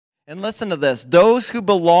And listen to this. Those who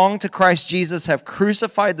belong to Christ Jesus have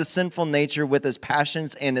crucified the sinful nature with its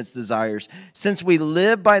passions and its desires. Since we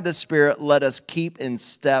live by the Spirit, let us keep in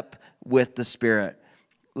step with the Spirit.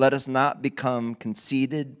 Let us not become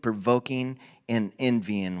conceited, provoking, and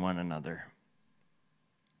envying one another.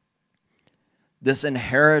 This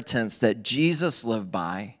inheritance that Jesus lived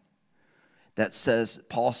by, that says,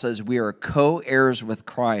 Paul says, we are co-heirs with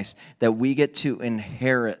Christ, that we get to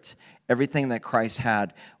inherit everything that Christ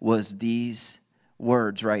had, was these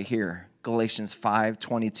words right here, Galatians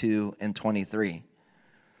 5:22 and 23.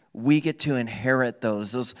 We get to inherit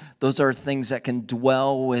those. Those are things that can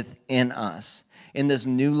dwell within us. In this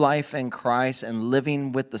new life in Christ and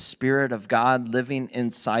living with the Spirit of God living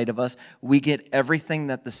inside of us, we get everything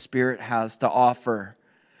that the Spirit has to offer,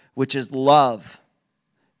 which is love,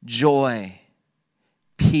 joy,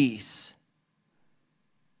 peace,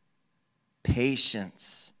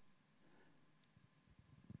 patience,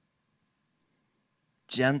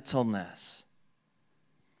 gentleness.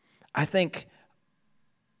 I think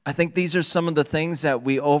these are some of the things that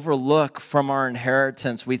we overlook from our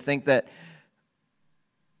inheritance. We think that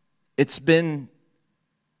it's been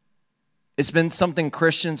something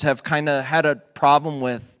Christians have kind of had a problem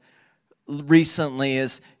with recently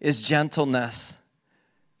is gentleness.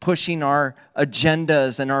 Pushing our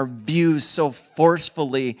agendas and our views so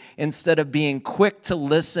forcefully instead of being quick to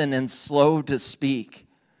listen and slow to speak.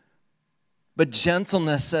 But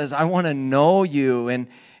gentleness says, I want to know you, and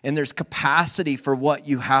there's capacity for what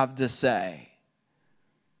you have to say.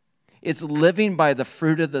 It's living by the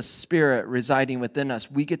fruit of the Spirit residing within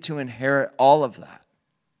us. We get to inherit all of that.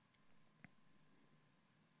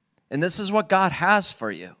 And this is what God has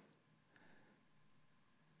for you.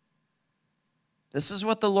 This is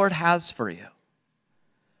what the Lord has for you.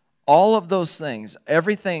 All of those things,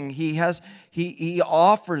 everything He has, He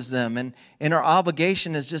offers them. And our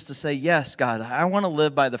obligation is just to say, yes, God, I want to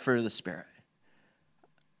live by the fruit of the Spirit.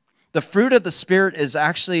 The fruit of the Spirit is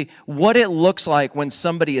actually what it looks like when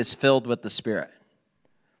somebody is filled with the Spirit.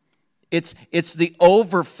 It's the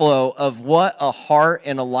overflow of what a heart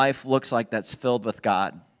and a life looks like that's filled with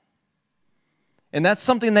God. And that's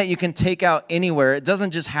something that you can take out anywhere. It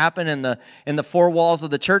doesn't just happen in the four walls of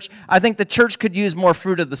the church. I think the church could use more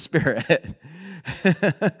fruit of the Spirit.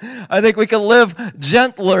 I think we could live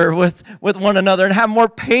gentler with one another and have more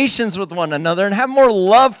patience with one another and have more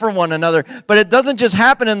love for one another. But it doesn't just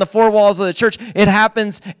happen in the four walls of the church. It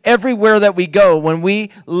happens everywhere that we go when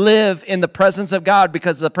we live in the presence of God,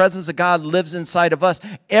 because the presence of God lives inside of us.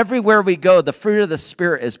 Everywhere we go, the fruit of the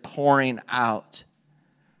Spirit is pouring out.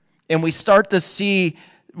 And we start to see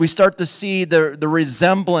the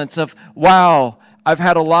resemblance of, wow, I've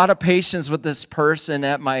had a lot of patience with this person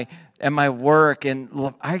at my work,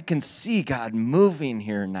 and I can see God moving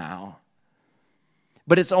here now.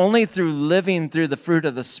 But it's only through living through the fruit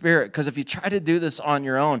of the Spirit, because if you try to do this on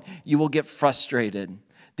your own, you will get frustrated.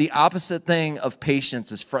 The opposite thing of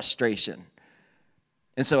patience is frustration.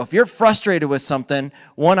 And so if you're frustrated with something,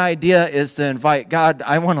 one idea is to invite God,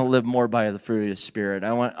 I want to live more by the fruit of the Spirit.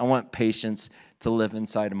 I want patience to live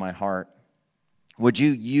inside of my heart. Would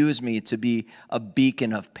you use me to be a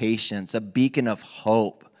beacon of patience, a beacon of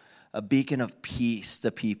hope, a beacon of peace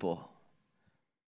to people?